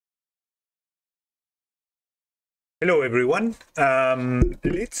Hello everyone.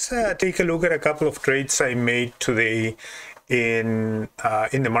 Let's take a look at a couple of trades I made today in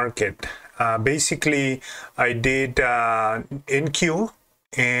the market. Basically, I did NQ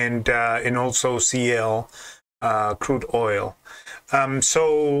and also CL crude oil.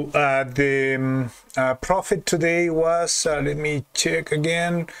 The profit today was let me check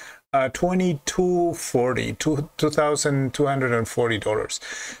again. $2,240.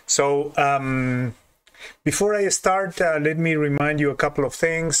 So before I start, let me remind you a couple of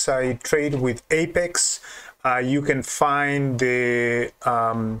things. I trade with Apex. You can find a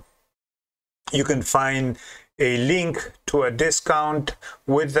link to a discount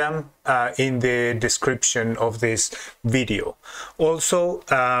with them in the description of this video. Also,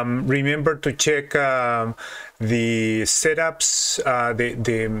 remember to check the setups,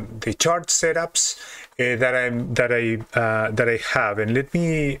 the chart setups that I have, and let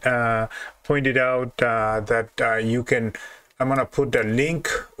me point it out that you can. I'm gonna put a link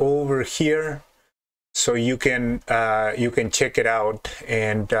over here so you can check it out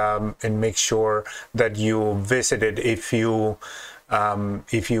and make sure that you visit it if you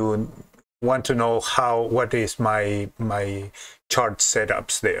want to know what is my chart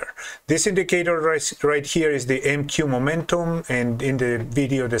setups there. This indicator right here is the MQ momentum, and in the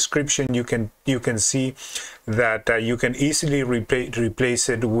video description you can see that you can easily replace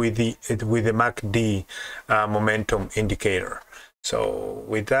it with the MACD momentum indicator. So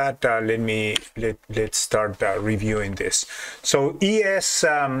with that, let's start reviewing this. So ES,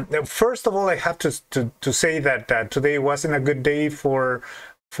 first of all, I have to say that today wasn't a good day for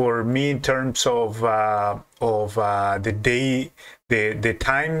me in terms of the day, the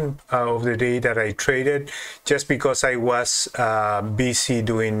time of the day that I traded, just because I was busy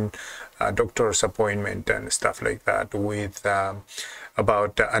doing a doctor's appointment and stuff like that with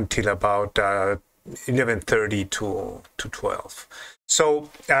until about 11:30 to 12. So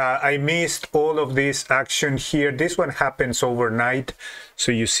I missed all of this action here. This one happens overnight,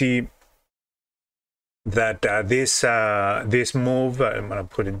 so you see that this move, I'm gonna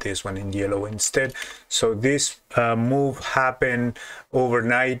put this one in yellow instead. So this move happened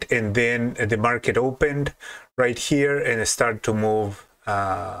overnight, and then the market opened right here and it started to move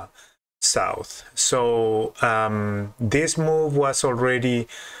south. So this move was already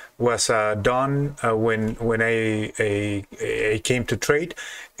done when I came to trade,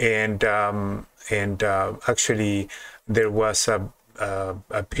 and actually there was a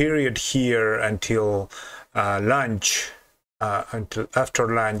period here until lunch, until after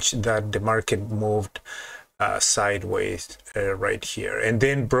lunch, that the market moved sideways right here, and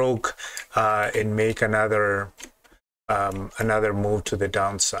then broke and make another move to the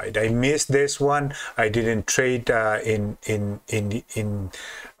downside. I missed this one. I didn't trade in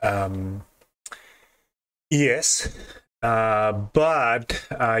ES, but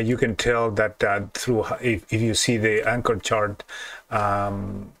you can tell that through if you see the anchor chart,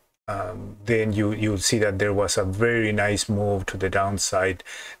 then you'll see that there was a very nice move to the downside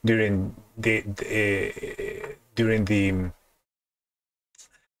during the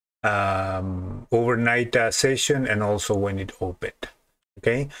overnight session, and also when it opened.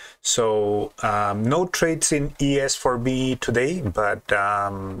 Okay, so no trades in ES for me today, but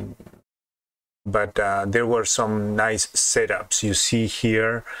there were some nice setups. You see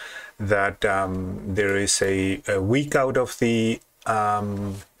here that there is a week out of the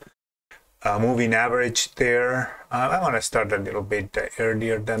moving average there. I want to start a little bit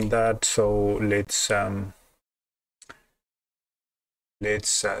earlier than that, so let's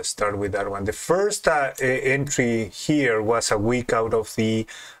start with that one. The first entry here was a week out of the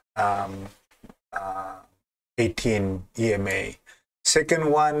 18 EMA.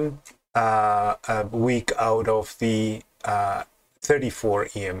 Second one, a week out of the 34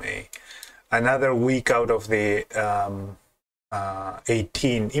 EMA. Another week out of the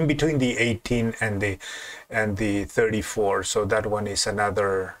 18, in between the 18 and the 34. So that one is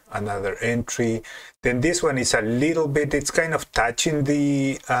another entry. Then this one is a little bit, it's kind of touching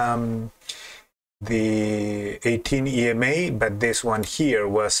the 18 EMA, but this one here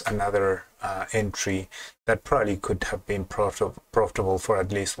was another entry that probably could have been profitable for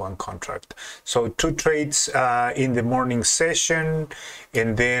at least one contract. So two trades in the morning session,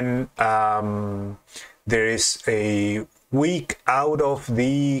 and then there is a week out of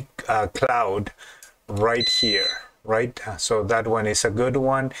the cloud right here, right? So that one is a good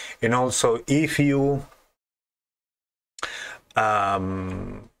one. And also, if you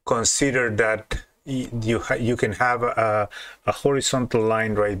consider that you can have a horizontal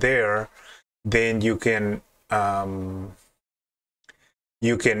line right there, then you can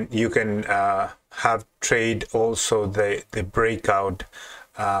you can have trade also the breakout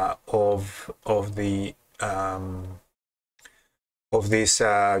of this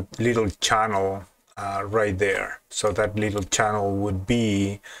little channel right there. So that little channel would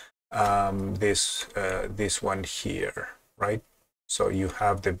be this one here, right? So you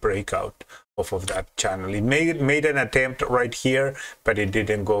have the breakout off of that channel. It made an attempt right here, but it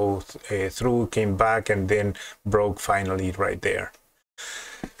didn't go through, came back, and then broke finally right there.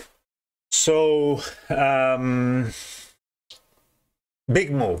 So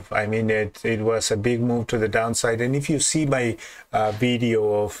big move. I mean, it was a big move to the downside. And if you see my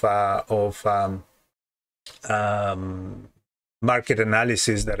video of market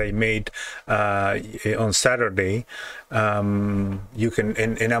analysis that I made on Saturday, you can,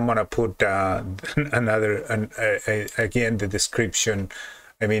 and I'm gonna put again the description,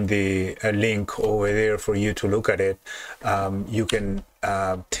 I mean the link over there for you to look at it. You can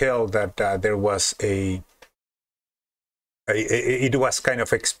tell that there was it was kind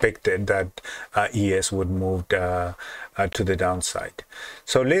of expected that ES would move to the downside.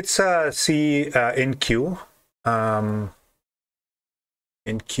 So let's see NQ.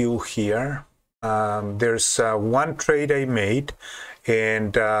 NQ here. There's one trade I made,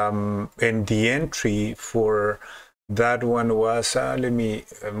 and the entry for that one was let me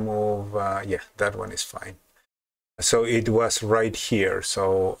move. Yeah, that one is fine. So it was right here.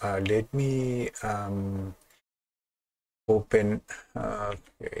 So let me open.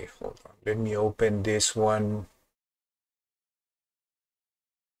 Okay, hold on. Let me open this one.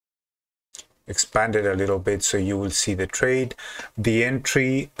 Expand it a little bit so you will see the trade. The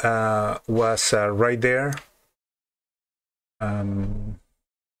entry was right there.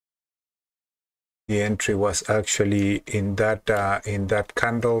 The entry was actually in that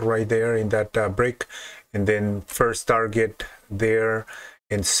candle right there, in that brick, and then first target there,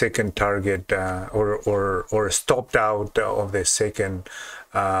 and second target or stopped out of the second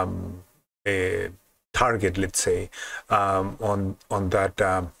target, let's say, on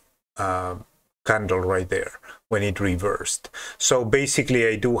that candle right there when it reversed. So basically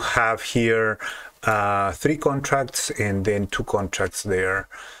I do have here 3 contracts and then 2 contracts there.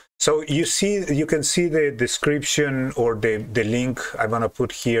 So you can see the description or the link. I'm gonna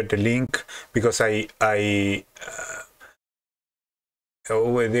put here the link because I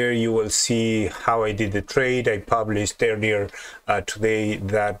over there you will see how I did the trade. I published earlier today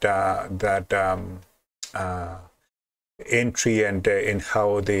that entry and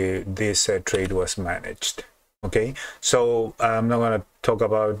how this trade was managed. Okay, so I'm not going to talk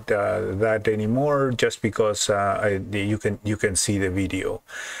about that anymore, just because you can see the video.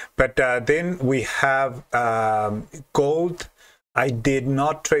 But then we have gold. I did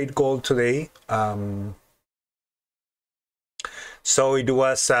not trade gold today. So it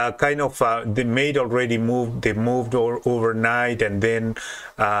was kind of they made already moved. They moved overnight, and then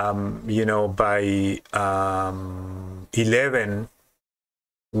you know, by 11,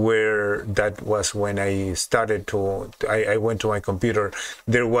 where that was when I started to I went to my computer.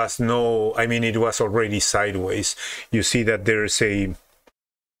 There was no, I mean, it was already sideways. You see that there's a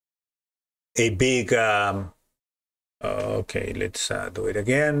big okay, let's do it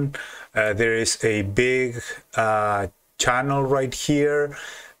again. There is a big channel right here,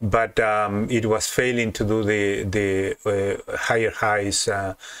 but it was failing to do the higher highs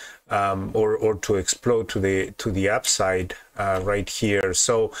or to explode to the upside right here.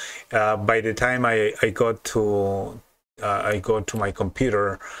 So by the time I got to my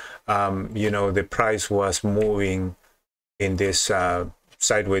computer, you know, the price was moving in this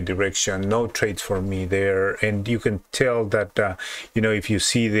sideways direction. No trades for me there, and you can tell that you know, if you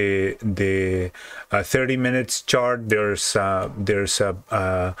see the 30 minutes chart, there's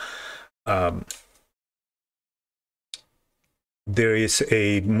there is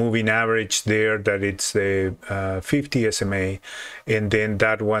a moving average there that it's the 50 SMA, and then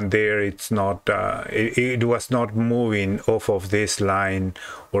that one there, it's not it was not moving off of this line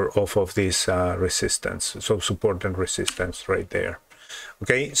or off of this resistance, so support and resistance right there.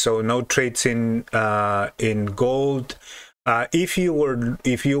 Okay, so no trades in gold. If you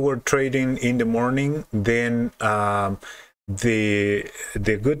were trading in the morning, then the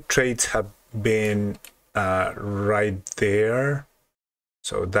good trades have been right there.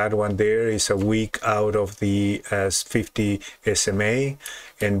 So that one there is a week out of the 50 SMA,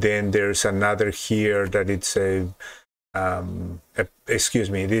 and then there's another here that it's a excuse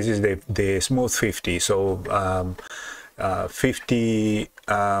me, this is the smooth 50. So 50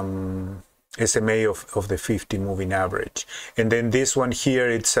 SMA of the 50 moving average, and then this one here,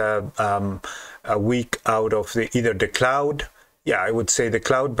 it's a week out of either the cloud. yeah, I would say the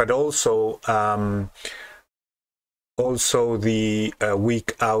cloud, but also the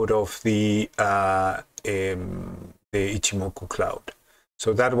week out of the Ichimoku cloud.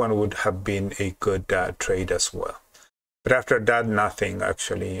 So that one would have been a good trade as well. But after that, nothing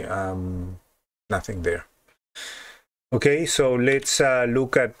actually, nothing there. Okay, so let's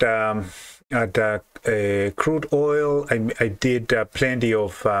look at crude oil. I did plenty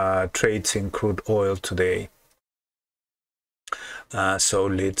of trades in crude oil today. So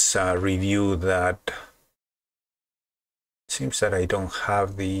let's review that. Seems that I don't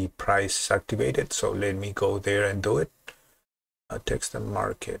have the price activated, so let me go there and do it. Text and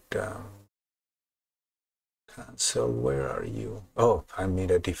market. Cancel, where are you? Oh, I'm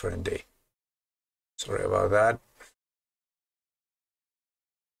in a different day. Sorry about that.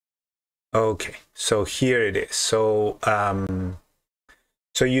 Okay, so here it is. So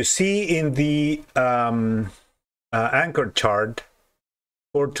so you see in the anchor chart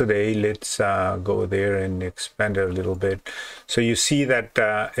for today, let's go there and expand it a little bit. So you see that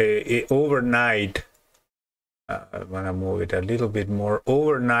overnight, I want to move it a little bit more.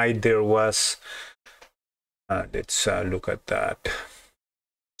 Overnight there was, let's look at that.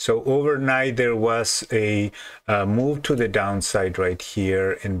 So overnight there was a move to the downside right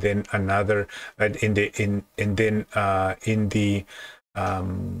here, and then another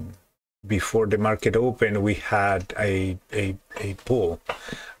before the market opened, we had a pull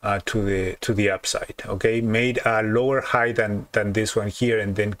to the upside. Okay, made a lower high than this one here,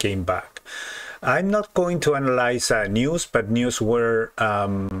 and then came back. I'm not going to analyze news, but news were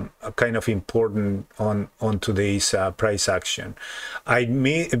kind of important on today's price action.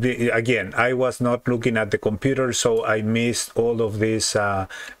 Again, I was not looking at the computer, so I missed all of this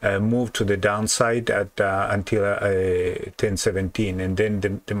move to the downside at until 10:17, and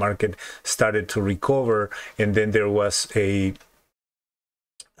then the market started to recover, and then there was a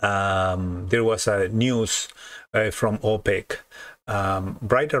news from OPEC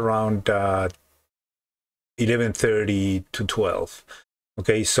right around 11:30 to 12.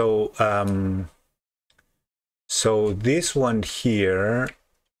 Okay, so so this one here,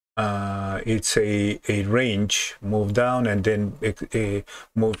 it's a range move down and then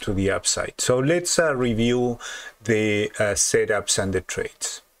move to the upside. So let's review the setups and the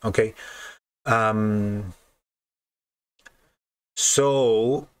trades. Okay,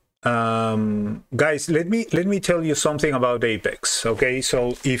 so guys, let me tell you something about Apex. Okay,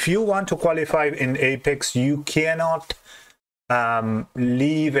 so if you want to qualify in Apex, you cannot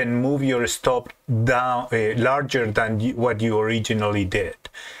leave and move your stop down larger than what you originally did.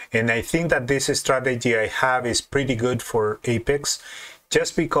 And I think that this strategy I have is pretty good for Apex,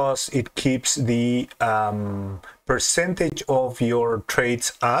 just because it keeps the percentage of your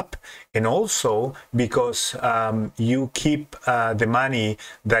trades up, and also because you keep the money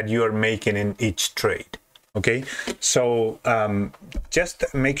that you are making in each trade. Okay, so just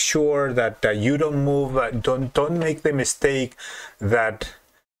make sure that you don't move, don't make the mistake that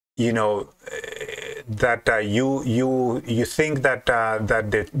you know that you think that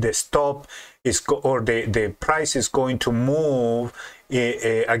that the stop is or the price is going to move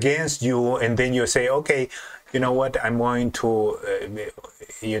against you, and then you say, okay, you know what, I'm going to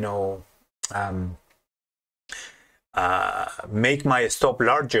make my stop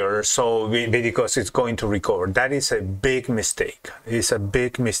larger, so because it's going to recover. That is a big mistake. It's a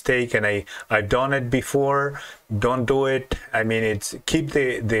big mistake, and I've done it before. Don't do it. I mean, it's keep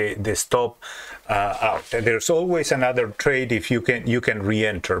the stop out. There's always another trade if you can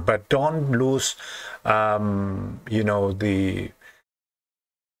re-enter, but don't lose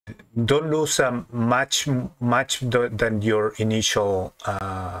don't lose much than your initial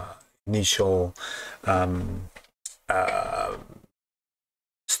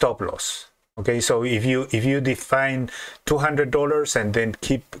stop loss. Okay, so if you define $200 and then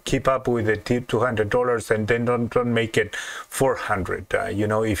keep up with the $200, and then don't make it 400.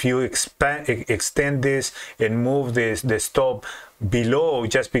 If you extend this and move the stop below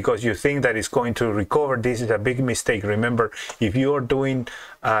just because you think that it's going to recover, this is a big mistake. Remember, if you are doing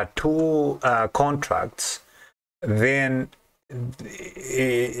two contracts, then if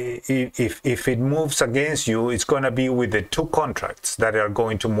it moves against you, it's going to be with the two contracts that are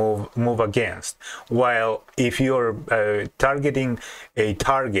going to move against. While if you're targeting a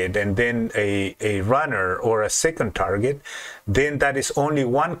target and then a runner or a second target, then that is only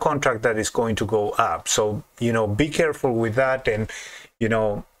one contract that is going to go up. So be careful with that, and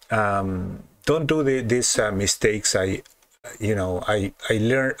don't do these mistakes. I'm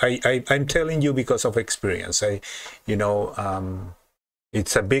telling you because of experience.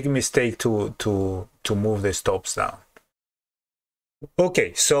 It's a big mistake to move the stops down.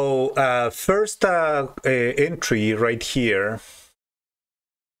 Okay, so first entry right here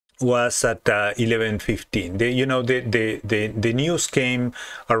was at 11:15. You know, the news came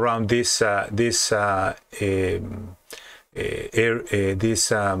around this time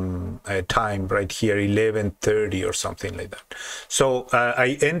right here, 11:30 or something like that. So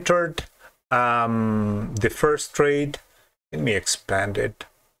I entered the first trade. Let me expand it.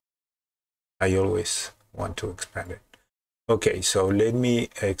 I always want to expand it. Okay, so let me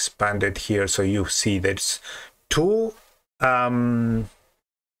expand it here so you see there's two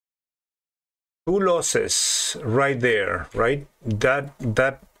losses right there, right? That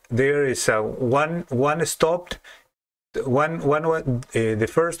there is one stopped. The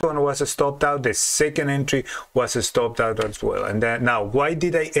first one was stopped out. The second entry was stopped out as well. And then now, why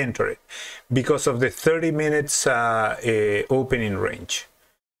did I enter it? Because of the 30 minutes opening range.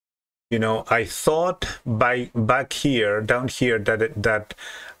 You know, I thought back here, down here, that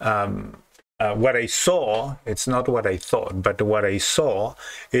what I saw, it's not what I thought, but what I saw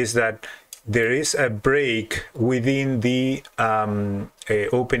is that there is a break within the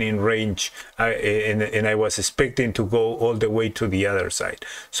opening range, and I was expecting to go all the way to the other side.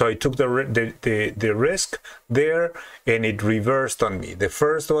 So I took the risk there, and it reversed on me. The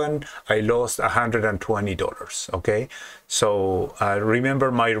first one, I lost $120. Okay, so remember,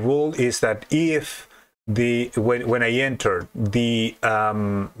 my rule is that if when I entered the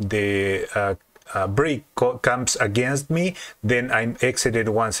break comes against me, then I'm exited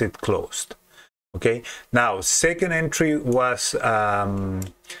once it closed. Okay, now second entry was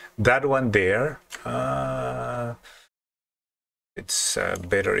that one there. It's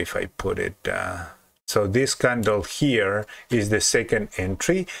better if I put it so this candle here is the second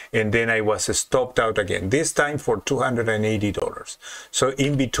entry, and then I was stopped out again, this time for $280. So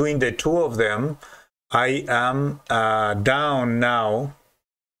in between the two of them, I am down now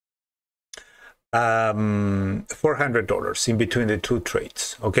 $400 in between the two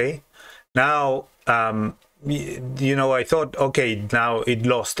trades. Okay, now you know, I thought, okay, now it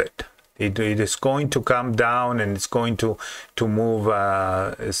lost it. It is going to come down, and it's going to move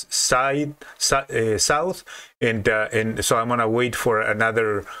south, and so I'm gonna wait for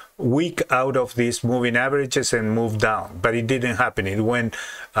another week out of these moving averages and move down. But it didn't happen. It went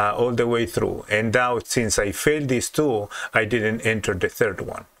all the way through, and now since I failed these two, I didn't enter the third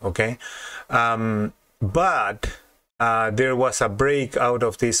one. Okay, but there was a break out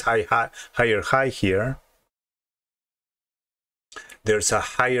of this higher high here. There's a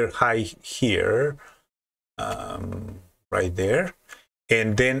higher high here, right there,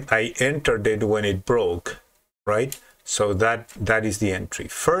 and then I entered it when it broke, right? So that is the entry.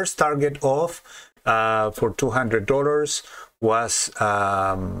 First target off for $200 was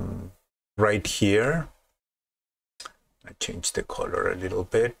right here. I changed the color a little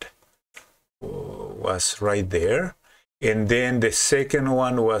bit. Was right there. And then the second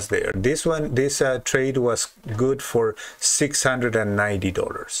one was there. This one, this trade was good for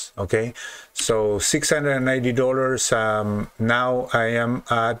 $690. Okay, so $690. Now I am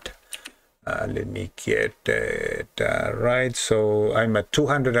at. Let me get it right. So I'm at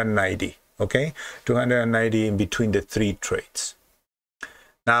 290. Okay, 290 in between the three trades.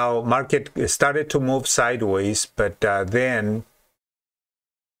 Now market started to move sideways, but then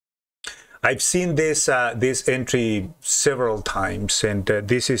I've seen this this entry several times, and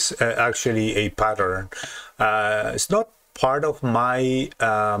this is actually a pattern. It's not part of my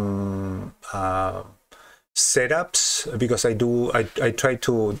setups, because I try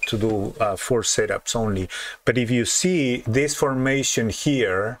to do 4 setups only. But if you see this formation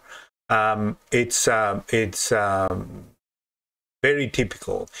here, it's very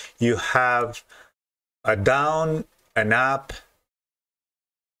typical. You have a down, an up.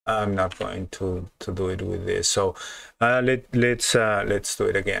 I'm not going to do it with this. So let's do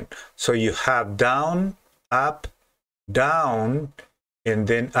it again. So you have down, up, down, and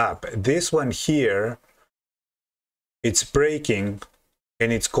then up. This one here, it's breaking,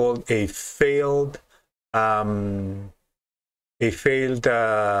 and it's called a failed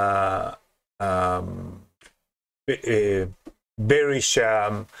bearish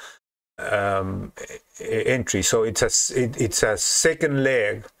entry. So it's a second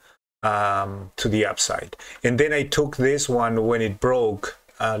leg to the upside. And then I took this one when it broke.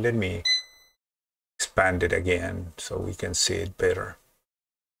 Let me expand it again so we can see it better.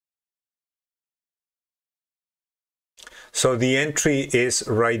 So the entry is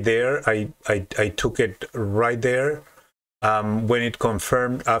right there. I took it right there when it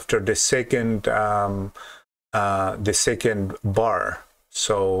confirmed after the second bar.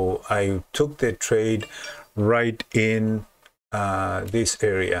 So I took the trade right in this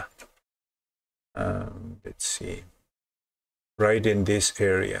area. Let's see, right in this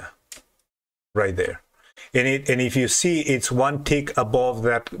area, right there. And if you see, it's one tick above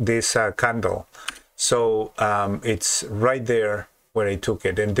this candle, so it's right there where I took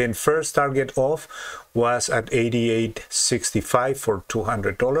it. And then first target off was at 88.65 for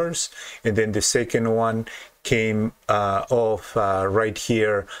 $200, and then the second one came off right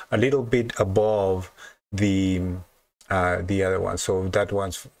here, a little bit above the other one. So that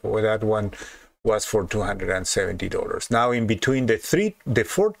one was for $270. Now in between the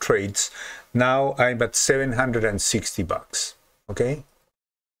four trades, now I'm at $760. Okay,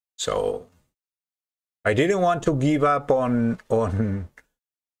 so I didn't want to give up on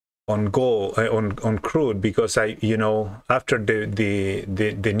gold, on crude, because after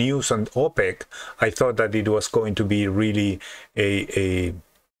the news on OPEC, I thought that it was going to be really a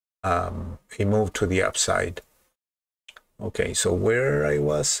move to the upside. Okay, so where I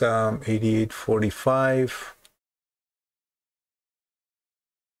was, 88.45.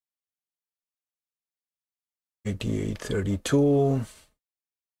 88.32.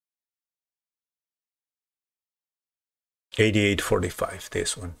 88.45,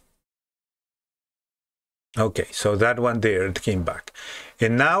 this one. Okay, so that one there, it came back.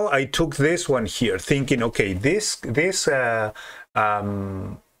 And now I took this one here, thinking, okay, this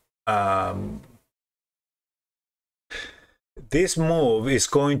move is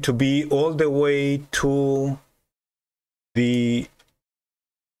going to be all the way to the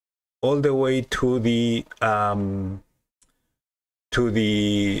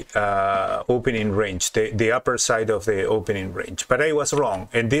opening range, the upper side of the opening range. But I was wrong,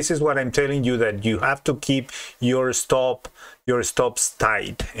 and this is what I'm telling you, that you have to keep your stops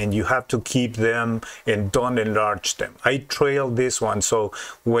tight, and you have to keep them and don't enlarge them. I trailed this one, so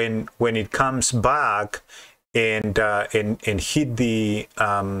when it comes back and hit the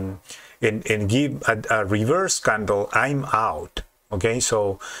and give a reverse candle, I'm out. Okay,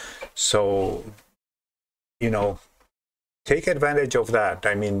 so take advantage of that.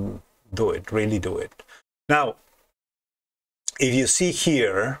 I mean, do it, really do it. Now, if you see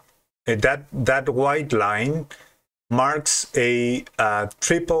here, that white line marks a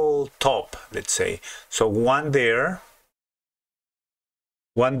triple top, let's say. So one there,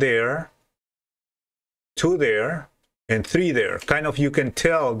 two there, and three there. Kind of, you can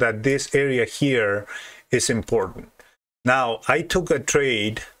tell that this area here is important. Now, I took a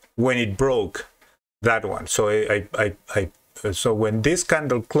trade when it broke that one. So so when this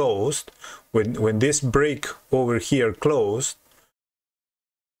candle closed, when this break over here closed,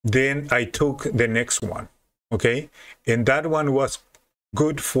 then I took the next one. Okay, and that one was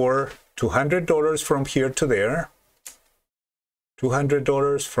good for $200 from here to there,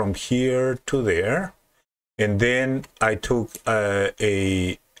 $200 from here to there, and then I took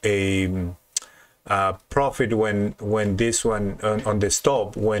a profit when this one on the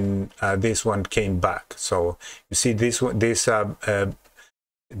stop, when this one came back. So you see this one, this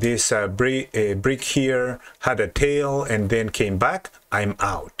brick here had a tail and then came back. I'm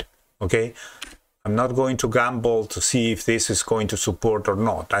out. Okay, I'm not going to gamble to see if this is going to support or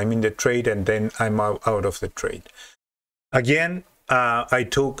not. I'm in the trade, and then I'm out of the trade. Again, I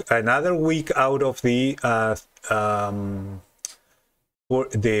took another week out of the for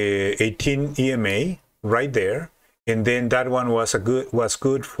the 18 EMA right there, and then that one was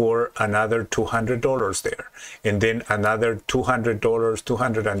good for another $200 there, and then another $200,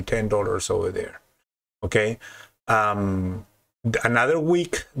 $210 over there. Okay, another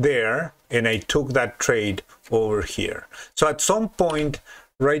week there, and I took that trade over here. So at some point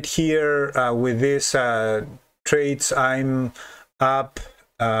right here with this trades, I'm up,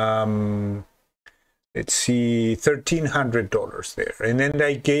 let's see, $1,300 there, and then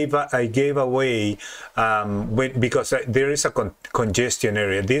I gave away because there is a congestion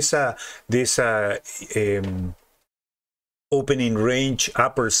area. This opening range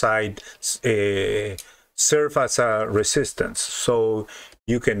upper side serve as a resistance, so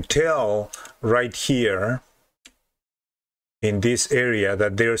you can tell right here in this area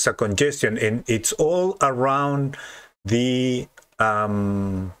that there's a congestion, and it's all around the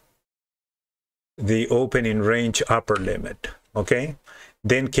opening range upper limit. Okay,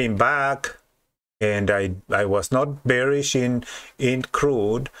 then came back, and I was not bearish in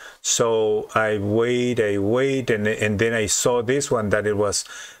crude, so I wait, and then I saw this one, that it was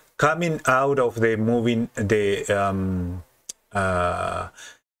coming out of the moving, the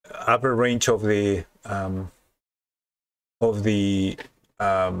upper range of the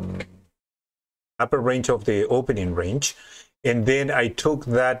upper range of the opening range. And then I took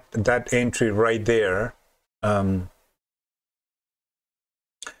that entry right there,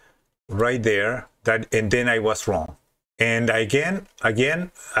 right there, and then I was wrong. And again,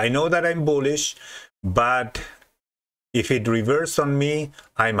 I know that I'm bullish, but if it reversed on me,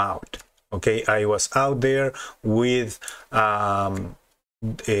 I'm out. Okay, I was out there with a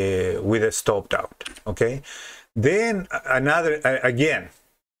stopped out. Okay, then another again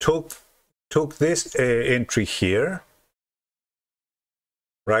took this entry here,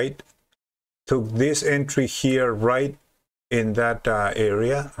 right? Took this entry here, right in that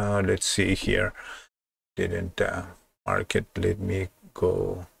area. Let's see here. Didn't market. Let me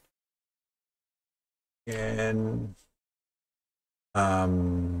go and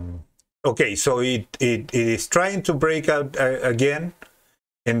okay, so it is trying to break out again,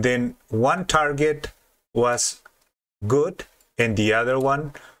 and then one target was good and the other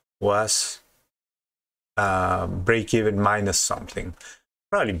one was break even minus something,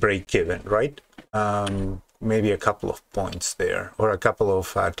 probably break even, right? Maybe a couple of points there, or a couple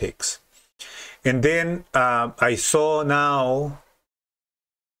of ticks. And then I saw now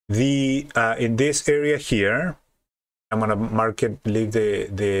the in this area here, I'm gonna mark it, leave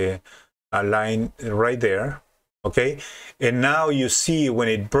the line right there. Okay, and now you see when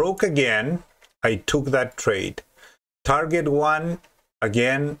it broke again, I took that trade. Target one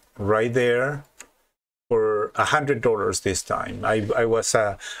again right there for $100 this time. I was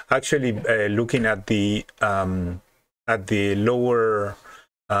actually looking at the lower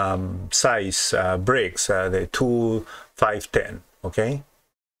size bricks, the 2, 5, 10. Okay,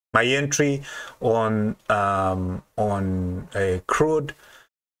 my entry on a crude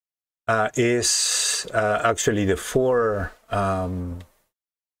is actually the 4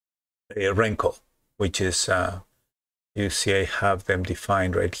 Renko, which is you see I have them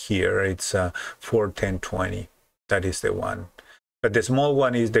defined right here. It's 4, 10, 20. That is the one. But the small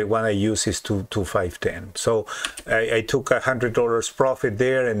one is the one I use is 2, 5, 10. So I took $100 profit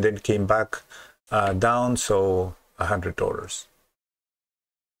there and then came back down, so $100.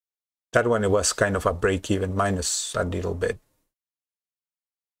 That one, it was kind of a break even minus a little bit.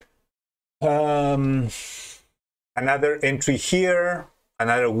 Another entry here,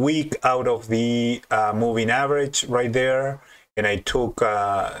 another week out of the moving average right there, and I took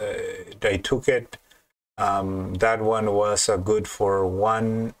it. That one was good for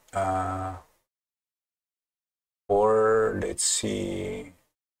one, or let's see,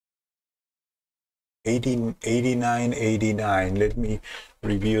 89.89. Let me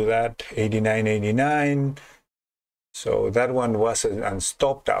review that. 89.89. So that one was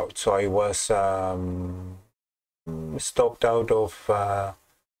stopped out. So I was stopped out of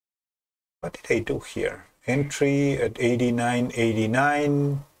what did I do here? Entry at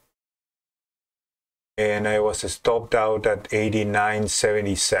 89.89. And I was stopped out at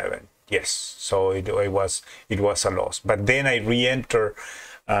 89.77. Yes, so it was a loss. But then I re-enter,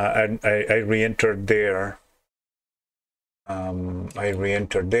 and I re-entered there. I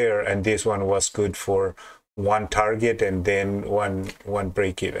re-entered there, and this one was good for one target and then one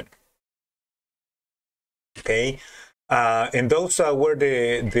break even. Okay, and those were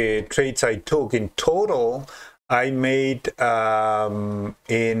the trades I took. In total, I made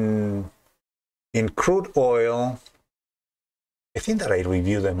in crude oil, I think that I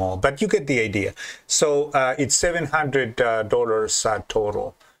reviewed them all, but you get the idea. So it's $700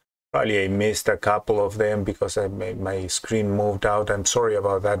 total. Probably I missed a couple of them because my screen moved out. I'm sorry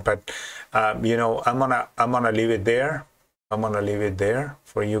about that, but you know, I'm gonna leave it there. I'm gonna leave it there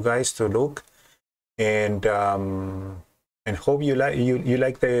for you guys to look, and hope you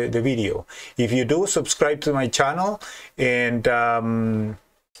like the video. If you do, subscribe to my channel, and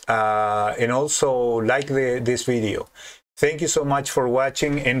also like this video. Thank you so much for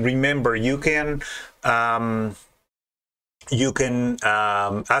watching, and remember, you can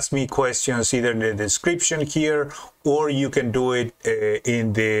ask me questions either in the description here, or you can do it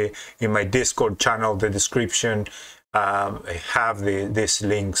in my Discord channel. The description have these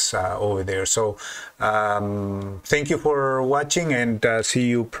links over there. So thank you for watching, and see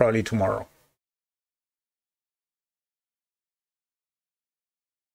you probably tomorrow.